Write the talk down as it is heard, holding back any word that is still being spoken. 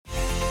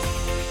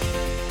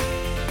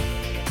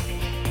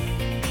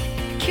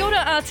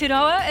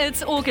Aotearoa,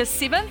 it's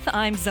August 7th.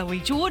 I'm Zoe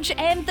George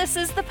and this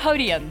is The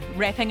Podium,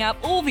 wrapping up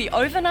all the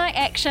overnight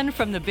action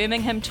from the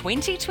Birmingham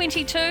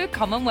 2022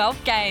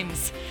 Commonwealth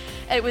Games.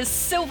 It was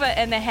silver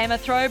in the hammer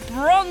throw,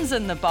 bronze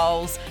in the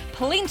bowls,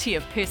 plenty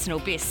of personal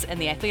bests in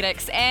the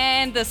athletics,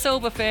 and the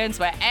Silver Ferns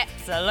were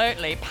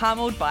absolutely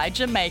pummeled by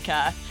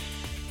Jamaica.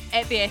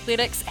 At the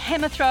athletics,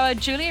 hammer thrower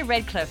Julia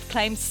Radcliffe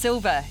claimed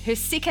silver, her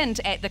second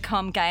at the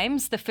Com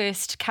Games, the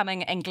first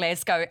coming in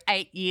Glasgow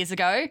 8 years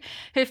ago.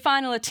 Her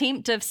final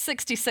attempt of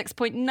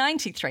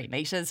 66.93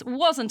 metres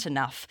wasn't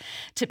enough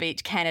to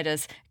beat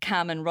Canada's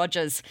Carmen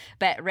Rogers,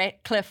 but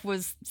Radcliffe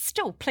was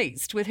still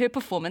pleased with her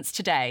performance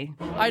today.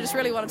 I just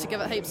really wanted to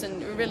give it heaps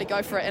and really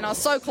go for it, and I was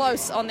so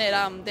close on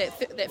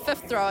that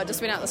fifth throw. I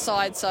just went out the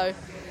side, so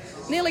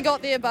nearly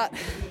got there, but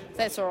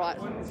that's all right.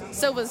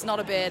 Silver's not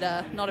a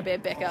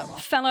bad backup.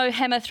 Fellow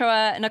hammer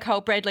thrower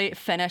Nicole Bradley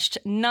finished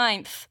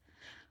 9th.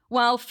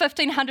 While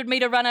 1500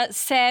 metre runner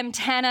Sam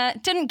Tanner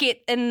didn't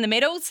get in the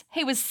medals,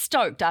 he was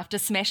stoked after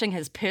smashing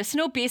his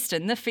personal best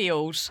in the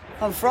field.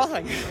 I'm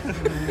frothing.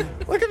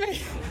 Look at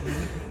me.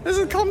 This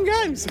is Com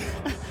Games.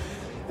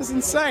 It's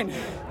insane.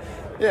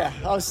 Yeah,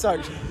 I was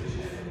stoked.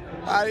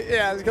 I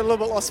got a little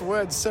bit lost for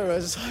words too.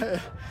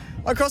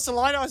 I crossed the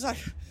line, I was like,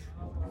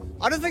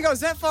 I didn't think I was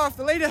that far off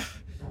the leader.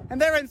 And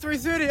they ran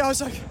 3:30. I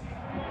was like,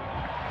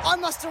 I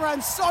must have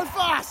ran so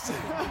fast.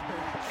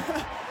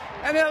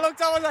 And then I looked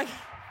up, I was like,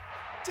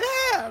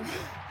 damn.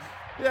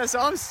 Yeah, so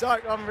I'm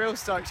stoked. I'm real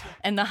stoked.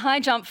 In the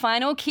high jump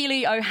final,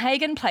 Keely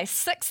O'Hagan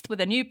placed 6th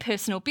with a new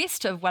personal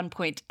best of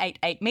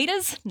 1.88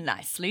 metres.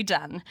 Nicely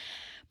done.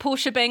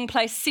 Portia Bing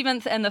placed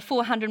 7th in the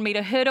 400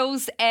 metre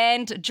hurdles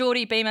and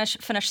Geordie Beamish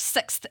finished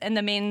 6th in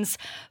the men's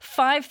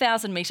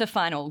 5,000 metre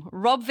final.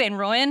 Rob Van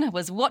Rooyen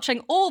was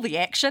watching all the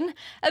action.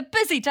 A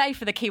busy day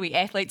for the Kiwi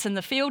athletes in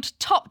the field,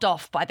 topped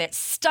off by that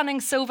stunning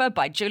silver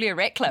by Julia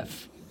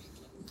Radcliffe.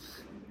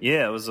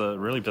 Yeah, it was a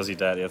really busy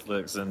day at the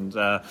athletics, and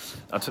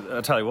I'll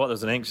tell you what, there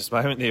was an anxious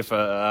moment there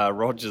for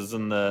Rogers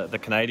and the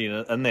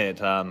Canadian in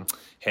that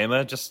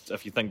hammer. Just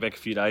if you think back a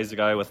few days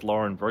ago with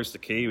Lauren Bruce, the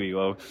Kiwi,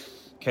 well,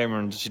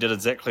 Cameron, she did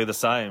exactly the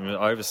same.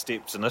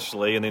 Overstepped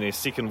initially, and then her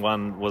second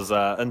one was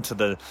into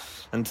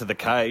the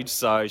cage,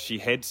 so she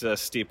had to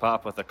step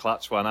up with a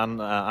clutch one.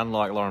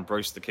 Unlike Lauren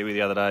Bruce, the Kiwi,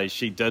 the other day,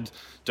 she did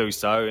do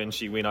so, and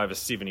she went over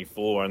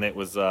 74, and that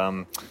was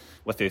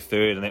with her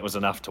third, and that was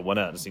enough to win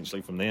it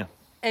essentially from there.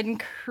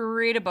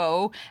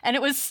 Incredible. And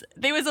there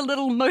was a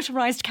little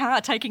motorised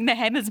car taking the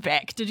hammers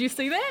back. Did you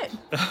see that?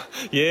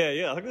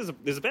 Yeah. I think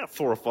there's about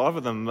 4 or 5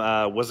 of them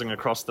whizzing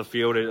across the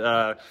field,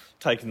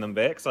 taking them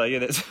back. So yeah,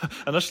 that's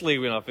initially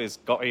when I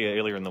first got here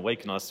earlier in the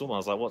week, and I saw them, I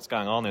was like, "What's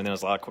going on?" And then I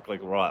was like, quickly,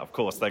 right, of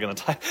course they're going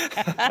to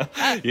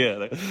take.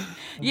 Yeah,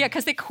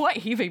 because they're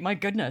quite heavy. My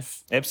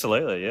goodness.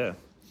 Absolutely, yeah.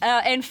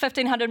 And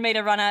 1500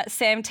 metre runner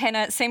Sam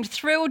Tanner seemed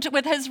thrilled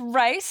with his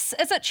race.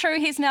 Is it true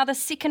he's now the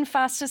second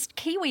fastest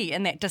Kiwi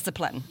in that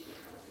discipline?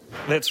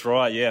 That's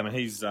right, yeah. I mean,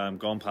 he's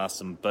gone past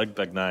some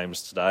big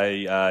names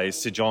today.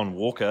 Sir John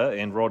Walker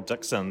and Rod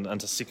Dixon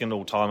into second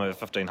all-time over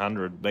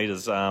 1500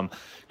 metres.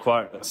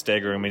 Quite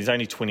staggering. I mean, he's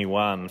only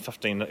 21.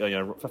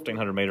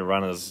 1500 metre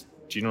runners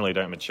generally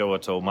don't mature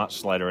till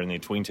much later in their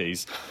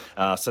 20s.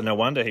 So no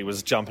wonder he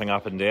was jumping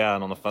up and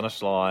down on the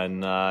finish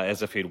line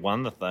as if he'd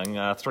won the thing.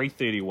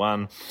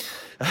 3:31,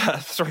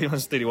 3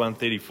 minutes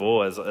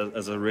 31:34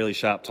 is a really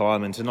sharp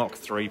time, and to knock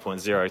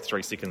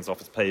 3.03 seconds off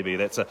his PB,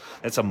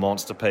 that's a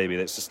monster PB.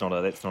 That's not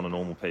a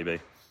normal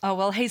PB. Oh,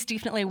 well, he's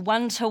definitely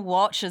one to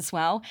watch as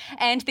well.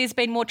 And there's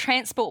been more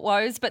transport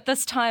woes, but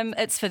this time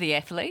it's for the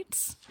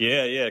athletes.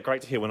 Yeah.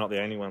 Great to hear we're not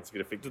the only ones to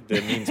get affected.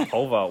 The men's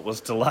pole vault was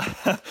delayed.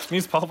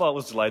 Men's pole vault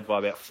was delayed by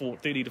about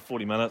 30 to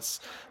 40 minutes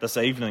this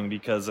evening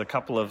because a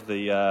couple of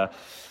the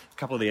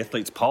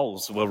athletes'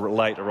 poles were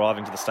late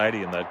arriving to the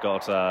stadium. They'd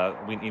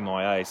went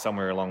MIA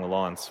somewhere along the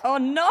lines. Oh,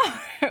 no.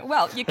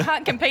 Well, you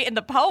can't compete in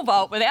the pole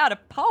vault without a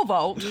pole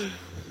vault.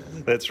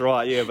 That's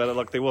right, yeah, but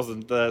look, there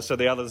wasn't. So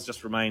the others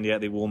just remained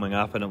out there warming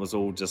up, and it was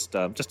all just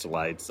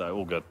delayed, so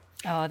all good.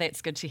 Oh,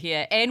 that's good to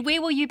hear. And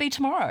where will you be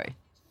tomorrow?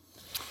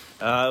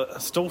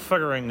 Still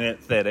figuring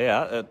that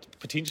out. It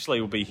potentially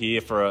will be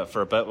here for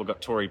a bit. We've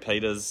got Tori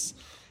Peters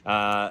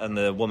in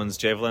the women's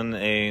javelin,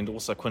 and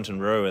also Quinton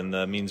Rue in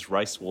the men's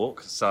race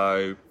walk.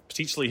 So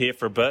potentially here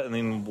for a bit, and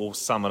then we'll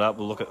sum it up.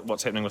 We'll look at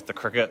what's happening with the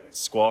cricket,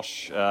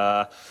 squash,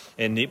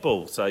 and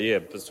netball. So yeah,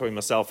 between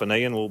myself and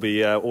Ian, we'll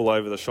be all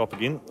over the shop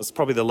again. It's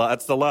probably the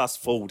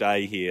last full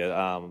day here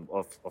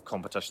of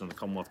competition in the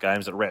Commonwealth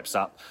Games. It wraps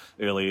up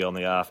early on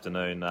the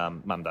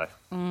afternoon, Monday.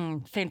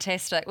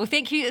 Fantastic. Well,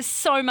 thank you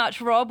so much,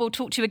 Rob. We'll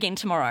talk to you again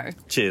tomorrow.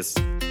 Cheers.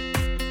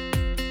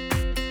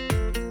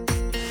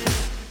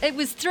 It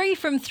was 3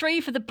 from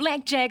 3 for the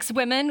Blackjacks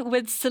women,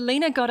 with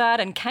Selena Goddard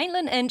and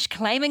Caitlin Inch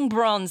claiming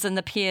bronze in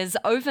the pairs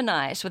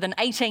overnight with an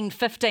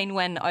 18-15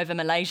 win over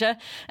Malaysia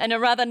in a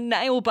rather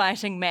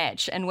nail-biting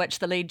match in which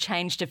the lead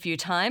changed a few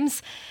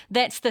times.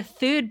 That's the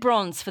third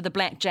bronze for the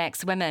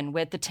Blackjacks women,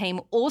 with the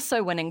team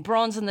also winning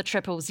bronze in the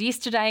triples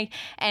yesterday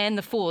and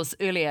the fours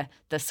earlier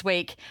this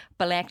week.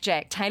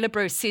 Blackjack Taylor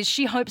Bruce says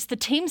she hopes the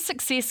team's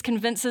success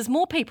convinces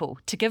more people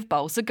to give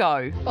bowls a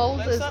go.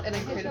 Bowls is an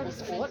incredible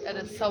sport. It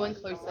is so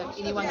inclusive.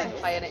 Anyone can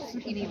play it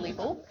at any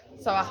level.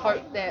 So I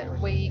hope that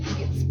we can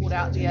get the sport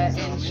out there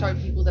and show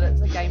people that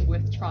it's a game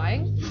worth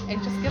trying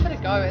and just give it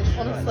a go.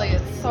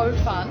 It's so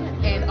fun,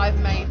 and I've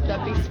made the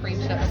best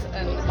friendships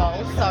in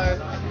bowls.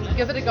 So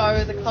give it a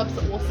go. The clubs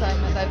are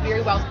awesome. They're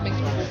very welcoming to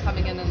people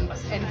coming in and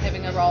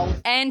having a roll.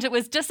 And it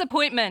was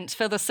disappointment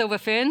for the Silver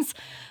Ferns,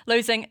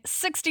 losing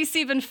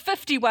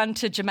 67-51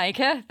 to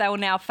Jamaica. They will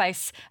now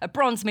face a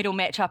bronze medal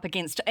match-up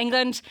against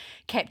England.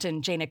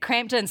 Captain Gina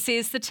Crampton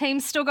says the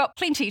team's still got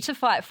plenty to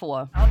fight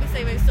for.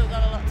 Obviously, we've still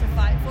got a lot to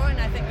fight for, and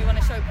I think we want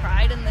to show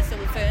pride in the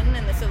Silver Fern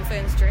and the Silver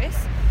Ferns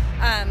dress.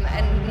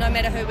 And no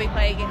matter who we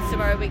play against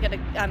tomorrow, we're going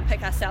to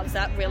pick ourselves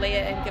up really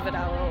and give it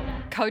our all.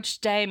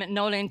 Coach Dame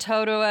Nolene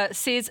Taurua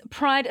says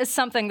pride is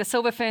something the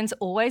Silver Ferns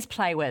always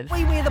play with.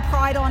 We wear the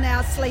pride on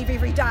our sleeve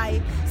every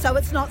day, so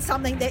it's not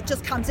something that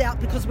just comes out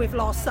because we've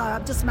lost, so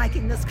I'm just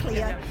making this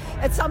clear.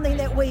 It's something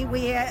that we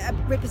wear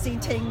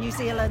representing New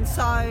Zealand,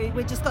 so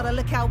we've just got to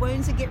lick our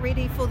wounds and get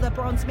ready for the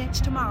bronze match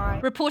tomorrow.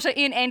 Reporter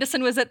Ian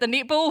Anderson was at the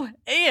netball.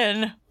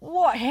 Ian,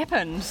 what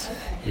happened?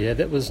 Yeah,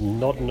 that was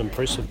not an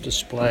impressive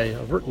display.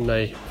 I've written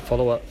a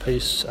follow-up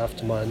piece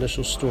after my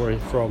initial story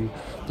from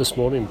this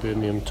morning,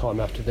 Birmingham time,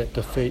 after that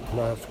defeat,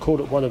 and I've called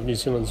it one of New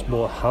Zealand's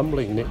more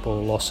humbling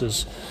netball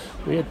losses.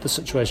 We had the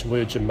situation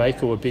where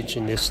Jamaica were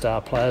benching their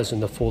star players in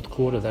the fourth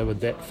quarter. They were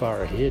that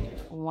far ahead.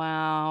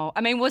 Wow.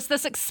 I mean, was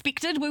this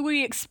expected? Were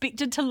we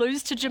expected to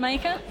lose to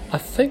Jamaica? I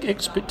think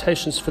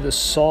expectations for the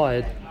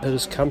side that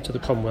has come to the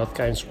Commonwealth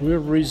Games were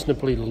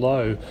reasonably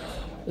low.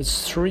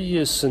 It's 3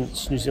 years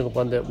since New Zealand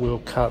won that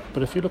World Cup,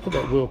 but if you look at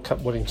that World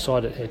Cup winning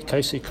side, it had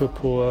Casey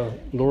Kupua,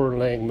 Laura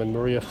Langman,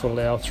 Maria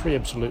Folau, three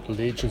absolute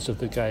legends of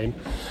the game.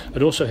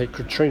 It also had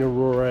Katrina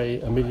Rore,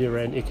 Amelia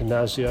Ran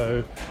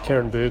Ekenazio,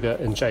 Karen Berger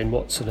and Jane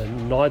Watson,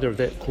 and neither of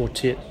that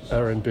quartet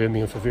are in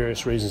Birmingham for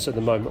various reasons at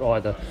the moment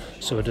either.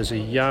 So it is a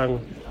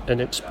young,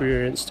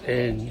 inexperienced,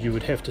 and you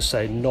would have to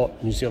say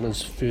not New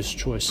Zealand's first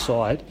choice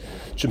side.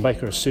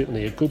 Jamaica is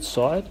certainly a good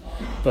side,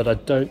 but I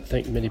don't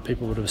think many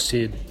people would have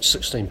said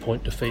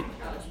 16-point defeat.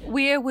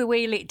 Where were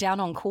we let down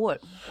on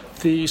court?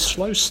 The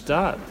slow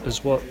start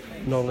is what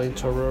Nolene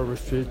Taurua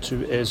referred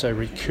to as a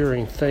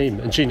recurring theme,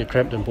 and Gina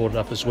Crampton brought it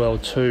up as well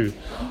too.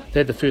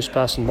 They had the first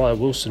pass and Maya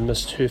Wilson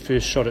missed her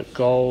first shot at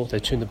goal. They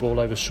turned the ball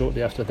over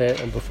shortly after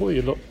that, and before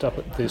you looked up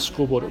at the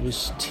scoreboard, it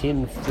was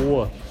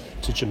 10-4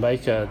 to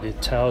Jamaica. Their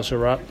towers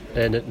are up,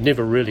 and it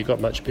never really got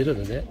much better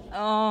than that.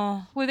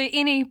 Oh, were there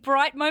any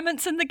bright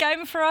moments in the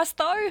game for us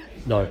though?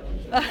 No.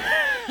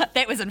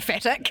 That was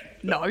emphatic.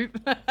 No.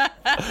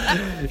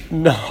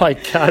 No, I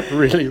can't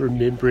really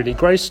remember any.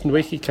 Grace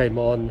Nweki came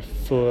on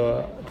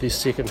for the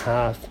second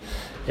half,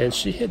 and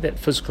she had that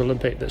physical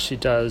impact that she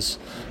does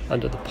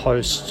under the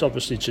posts.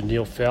 Obviously,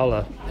 Janelle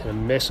Fowler had a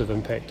massive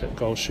impact at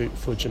goal shoot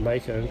for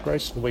Jamaica, and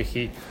Grace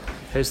Nweki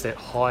has that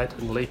height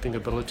and leaping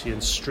ability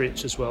and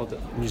stretch as well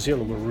that New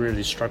Zealand were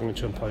really struggling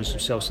to impose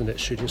themselves in that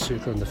shooting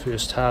circle in the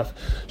first half.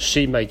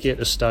 She may get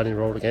a starting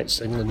role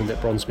against England in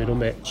that bronze medal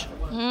match.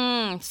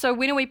 So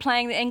when are we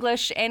playing the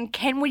English, and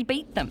can we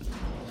beat them?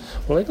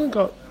 Well, England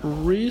got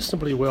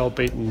reasonably well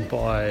beaten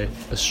by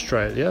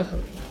Australia.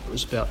 It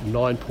was about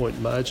 9-point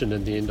margin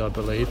in the end, I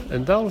believe,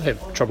 and they'll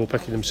have trouble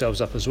picking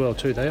themselves up as well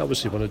too. They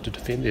obviously wanted to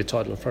defend their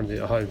title in front of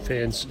their home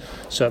fans,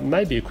 so it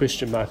may be a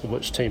question mark of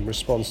which team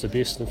responds the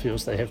best and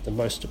feels they have the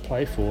most to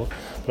play for,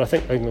 but I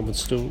think England would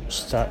still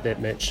start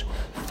that match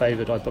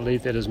favoured. I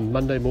believe that is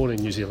Monday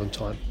morning New Zealand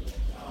time.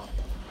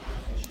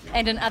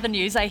 And in other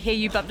news, I hear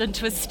you bumped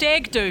into a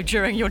stag do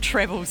during your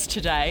travels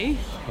today.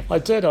 I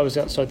did. I was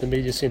outside the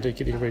media centre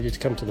getting ready to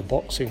come to the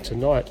boxing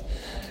tonight,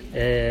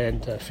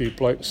 and a few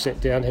blokes sat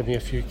down having a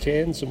few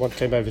cans, and one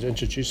came over to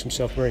introduce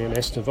himself wearing an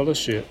Aston Villa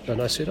shirt,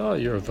 and I said, "Oh,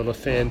 you're a Villa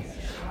fan?"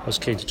 I was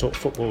keen to talk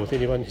football with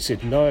anyone. He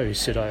said, "No." He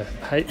said, "I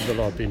hate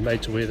Villa. I've been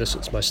made to wear this.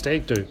 It's my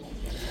stag do."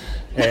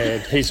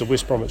 And he's a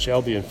West Bromwich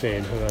Albion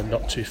fan who are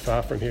not too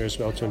far from here as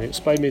well too. And he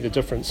explained me the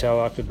difference, how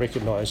I could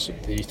recognise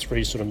the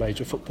three sort of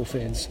major football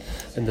fans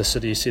in the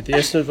city. He said the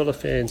Aston Villa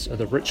fans are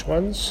the rich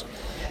ones,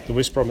 the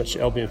West Bromwich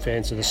Albion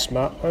fans are the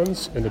smart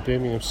ones, and the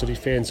Birmingham City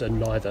fans are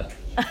neither.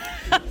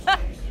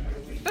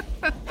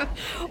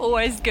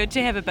 Always good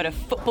to have a bit of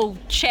football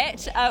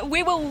chat.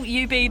 Where will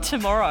you be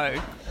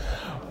tomorrow?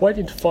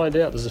 Waiting to find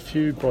out. There's a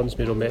few bronze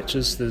medal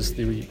matches. There's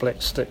the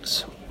Black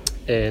Sticks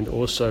and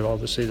also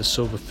obviously the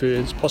Silver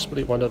Ferns,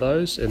 possibly one of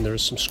those, and there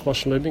is some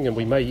squash looming, and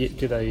we may yet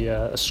get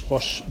a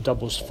squash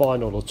doubles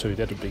final or two.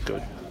 That would be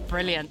good.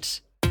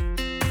 Brilliant.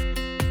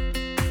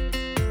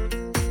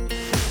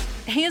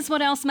 Here's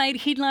what else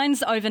made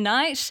headlines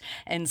overnight.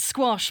 In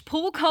squash,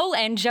 Paul Cole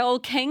and Joel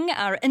King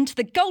are into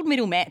the gold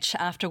medal match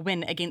after a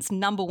win against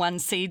number 1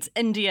 seeds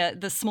India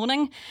this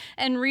morning.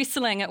 In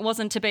wrestling, it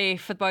wasn't to be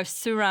for both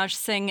Suraj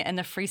Singh in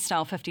the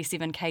freestyle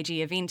 57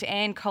 kg event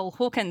and Cole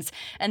Hawkins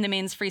in the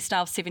men's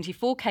freestyle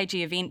 74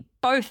 kg event,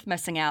 both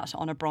missing out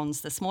on a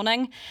bronze this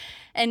morning.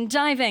 In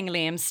diving,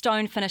 Liam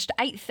Stone finished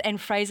 8th and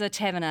Fraser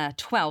Taverner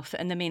 12th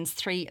in the men's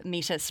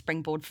 3-metre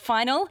springboard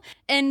final.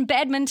 In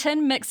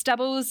badminton, mixed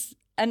doubles,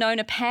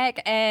 Anona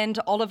Pack and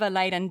Oliver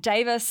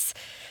Leyden-Davis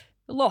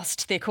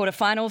lost their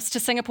quarterfinals to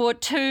Singapore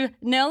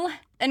 2-0.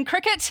 In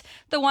cricket,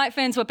 the White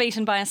Ferns were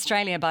beaten by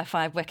Australia by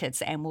 5 wickets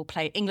and will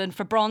play England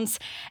for bronze.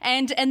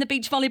 And in the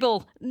beach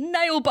volleyball,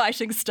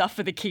 nail-biting stuff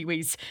for the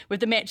Kiwis, with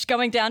the match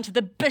going down to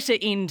the bitter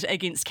end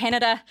against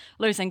Canada.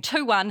 Losing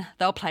 2-1,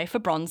 they'll play for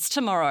bronze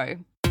tomorrow.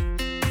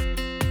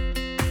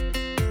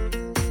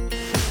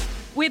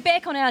 We're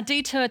back on our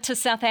detour to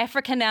South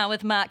Africa now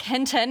with Mark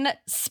Hinton.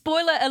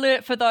 Spoiler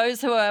alert for those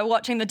who are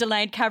watching the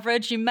delayed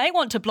coverage, you may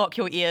want to block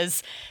your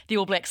ears. The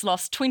All Blacks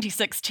lost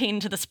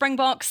 26-10 to the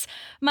Springboks.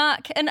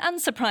 Mark, an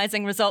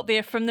unsurprising result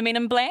there from the men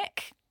in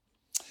black.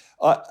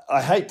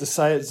 I hate to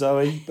say it,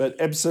 Zoe, but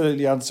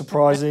absolutely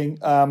unsurprising.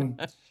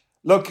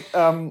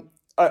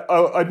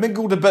 I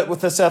mingled a bit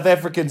with the South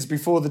Africans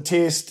before the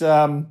test.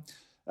 The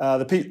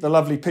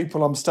lovely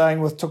people I'm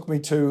staying with took me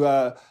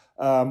to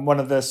one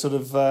of the sort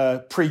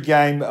of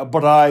pre-game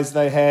braais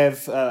they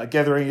have, a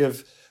gathering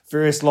of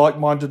various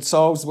like-minded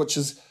souls, which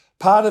is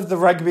part of the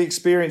rugby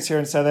experience here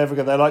in South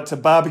Africa. They like to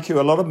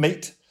barbecue a lot of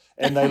meat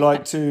and they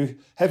like to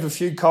have a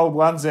few cold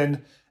ones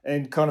and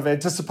kind of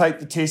anticipate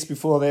the test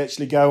before they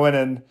actually go in.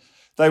 And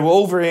they were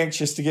all very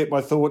anxious to get my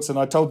thoughts, and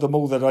I told them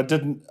all that I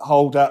didn't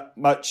hold up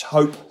much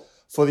hope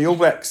for the All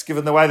Blacks,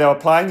 given the way they were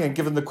playing and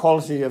given the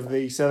quality of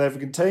the South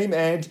African team.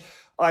 And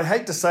I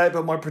hate to say it,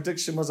 but my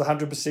prediction was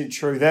 100%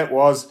 true. That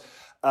was,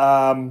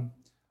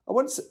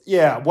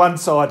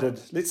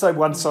 one-sided. Let's say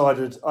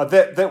one-sided.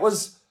 That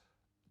was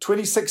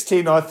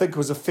 2016. I think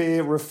was a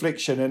fair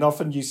reflection. And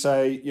often you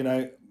say,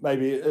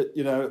 maybe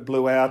it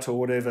blew out or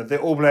whatever. The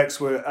All Blacks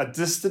were a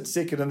distant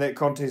second in that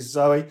contest,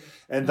 Zoe,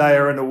 and they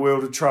are in a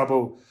world of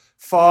trouble.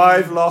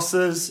 5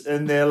 losses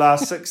in their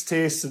last 6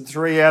 tests and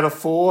 3 out of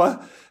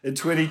 4 in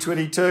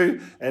 2022.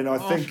 And I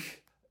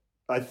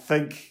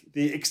think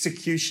the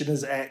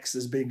executioner's axe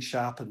is being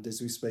sharpened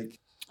as we speak.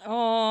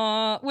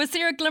 Oh, was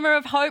there a glimmer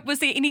of hope? Was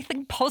there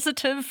anything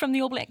positive from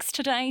the All Blacks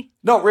today?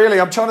 Not really.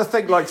 I'm trying to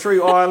think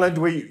through Ireland.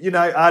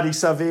 Ardy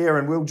Savere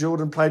and Will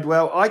Jordan played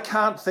well. I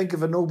can't think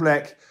of an All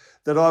Black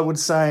that I would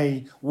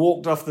say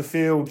walked off the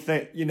field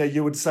that,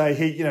 you would say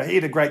he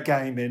had a great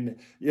game and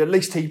at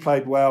least he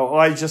played well.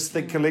 I just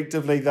think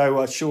collectively they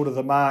were short of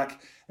the mark,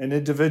 and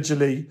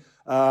individually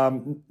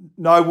no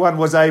one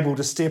was able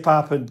to step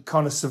up and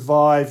kind of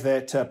survive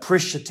that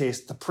pressure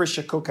test, the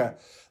pressure cooker.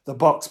 The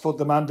box put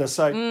them under.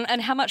 So,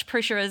 and how much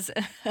pressure is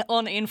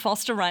on Ian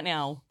Foster right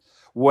now?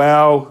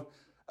 Well,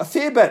 a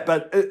fair bit,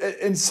 but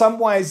in some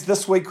ways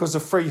this week was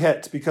a free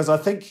hit because I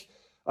think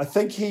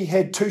he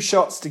had 2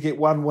 shots to get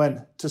 1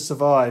 win to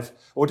survive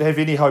or to have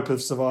any hope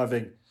of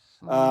surviving.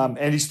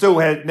 And he still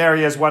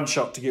has 1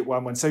 shot to get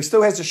 1 win. So he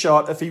still has a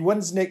shot. If he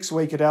wins next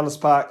week at Ellis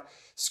Park,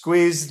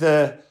 squares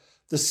the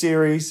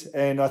series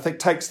and I think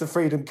takes the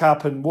Freedom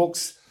Cup and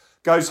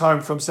goes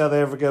home from South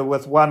Africa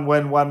with 1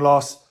 win, 1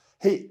 loss,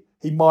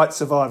 he might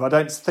survive. I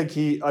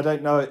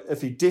don't know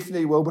if he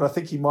definitely will, but I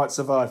think he might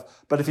survive.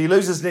 But if he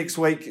loses next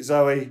week,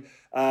 Zoe,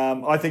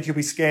 I think he'll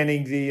be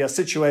scanning the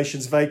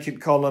situations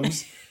vacant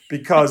columns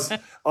because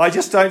I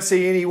just don't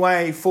see any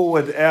way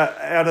forward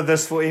out of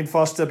this for Ian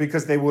Foster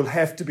because there will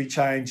have to be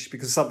change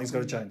because something's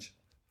got to change.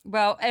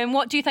 Well, and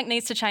what do you think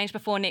needs to change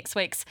before next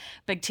week's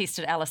big test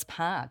at Ellis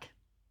Park?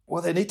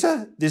 Well, they need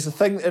to. There's a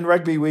thing in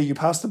rugby where you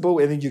pass the ball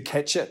and then you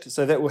catch it,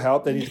 so that will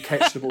help. They need to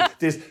catch the ball.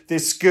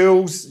 There's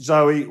skills,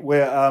 Zoe,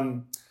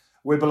 where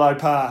we're below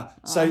par.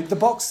 So the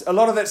box, a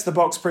lot of that's the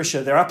box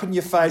pressure. They're up in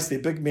your face. They're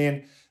big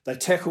men. They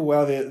tackle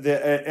well.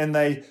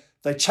 They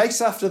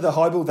chase after the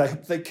high ball.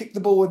 They kick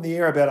the ball in the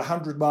air about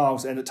 100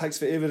 miles, and it takes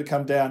forever to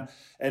come down.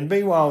 And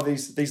meanwhile,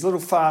 these little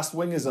fast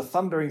wingers are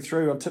thundering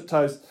through on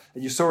tiptoes.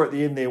 And you saw at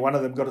the end there, one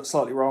of them got it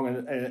slightly wrong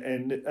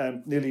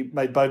and nearly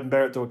made Bowden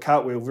Barrett do a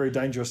cartwheel. Very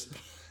dangerous.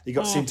 He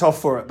got sent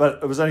off for it,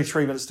 but it was only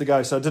 3 minutes to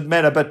go, so it didn't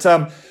matter. But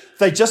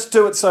they just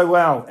do it so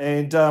well,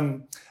 and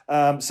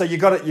so you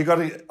got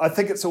to. I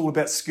think it's all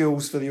about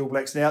skills for the All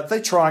Blacks now.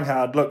 They're trying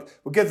hard. Look,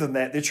 we'll give them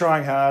that. They're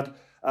trying hard,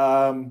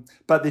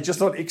 but they're just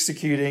not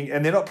executing,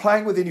 and they're not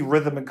playing with any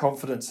rhythm and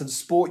confidence. In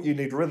sport, you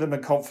need rhythm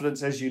and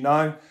confidence, as you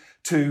know,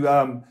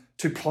 to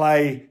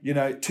play.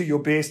 To your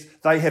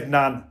best. They have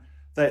none.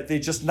 They're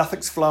just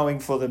nothing's flowing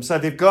for them. So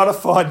they've got to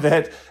find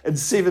that in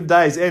 7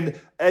 days.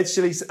 And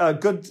actually, a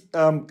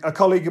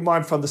colleague of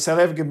mine from the South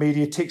African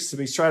media texted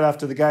me straight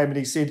after the game and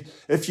he said,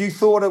 if you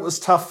thought it was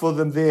tough for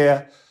them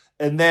there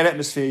in that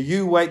atmosphere,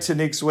 you wait till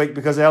next week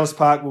because Ellis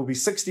Park will be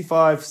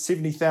 65,000,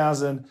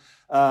 70,000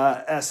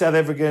 South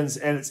Africans,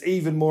 and it's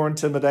even more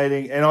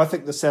intimidating. And I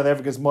think the South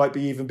Africans might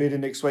be even better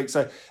next week.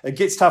 So it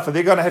gets tougher.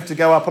 They're going to have to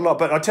go up a lot.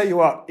 But I tell you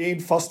what, Ian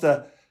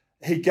Foster,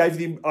 he gave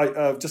them,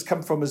 just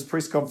come from his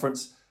press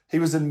conference, he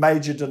was in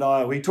major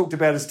denial. He talked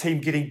about his team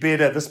getting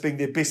better, this being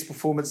their best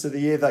performance of the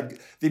year,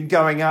 them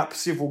going up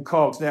several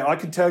cogs. Now, I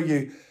can tell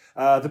you,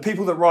 the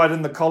people that write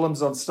in the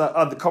columns on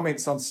the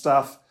comments on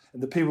stuff,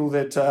 and the people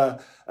that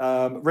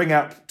ring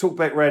up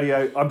Talkback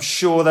Radio, I'm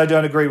sure they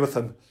don't agree with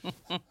him.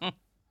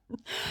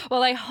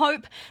 Well, I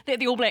hope that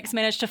the All Blacks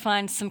manage to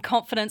find some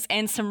confidence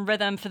and some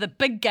rhythm for the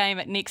big game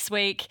at next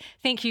week.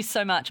 Thank you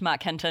so much,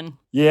 Mark Hinton.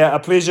 Yeah, a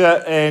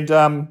pleasure. And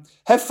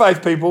have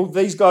faith, people.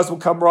 These guys will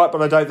come right,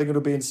 but I don't think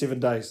it'll be in 7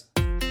 days.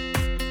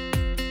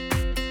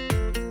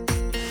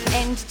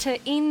 And to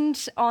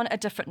end on a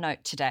different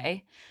note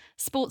today,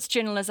 sports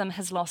journalism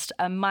has lost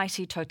a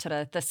mighty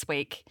totara this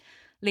week.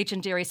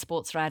 Legendary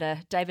sports writer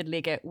David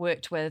Leggett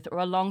worked with or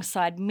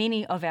alongside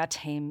many of our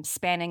team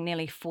spanning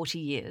nearly 40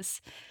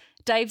 years.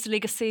 Dave's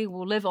legacy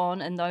will live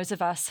on in those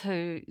of us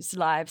whose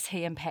lives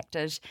he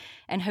impacted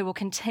and who will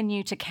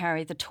continue to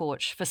carry the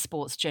torch for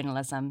sports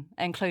journalism,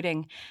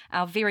 including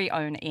our very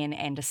own Ian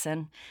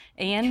Anderson.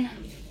 Ian?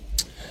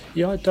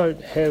 Yeah, I don't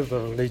have a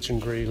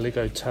legendary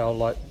Lego tale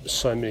like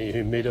so many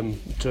who met him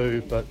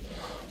do, but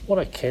what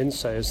I can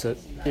say is that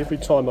every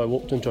time I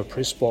walked into a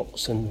press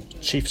box and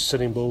Chief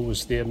Sitting Bull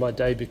was there, my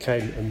day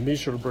became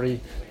immeasurably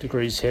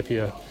degrees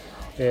happier,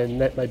 and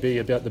that may be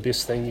about the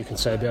best thing you can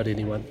say about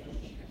anyone.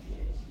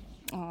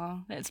 Oh,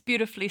 that's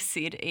beautifully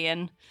said,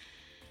 Ian.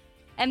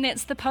 And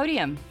that's the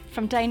podium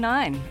from day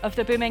 9 of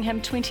the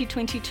Birmingham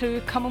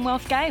 2022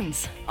 Commonwealth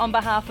Games. On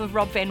behalf of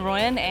Rob Van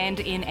Rooyen and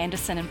Ian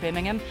Anderson in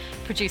Birmingham,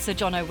 producer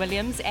John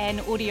O'Williams and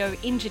audio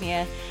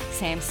engineer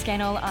Sam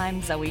Scannell,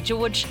 I'm Zoe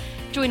George.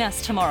 Join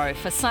us tomorrow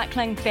for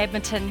cycling,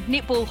 badminton,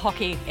 netball,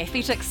 hockey,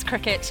 athletics,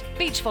 cricket,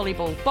 beach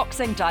volleyball,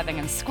 boxing, diving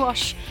and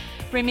squash.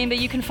 Remember,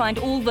 you can find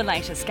all the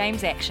latest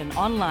games action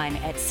online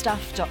at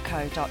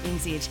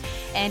stuff.co.nz.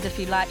 And if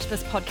you liked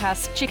this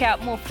podcast, check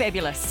out more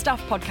fabulous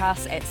Stuff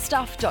podcasts at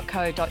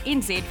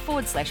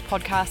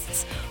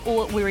stuff.co.nz/podcasts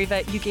or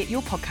wherever you get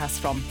your podcasts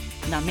from.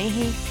 Ngā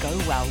mihi, go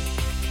well.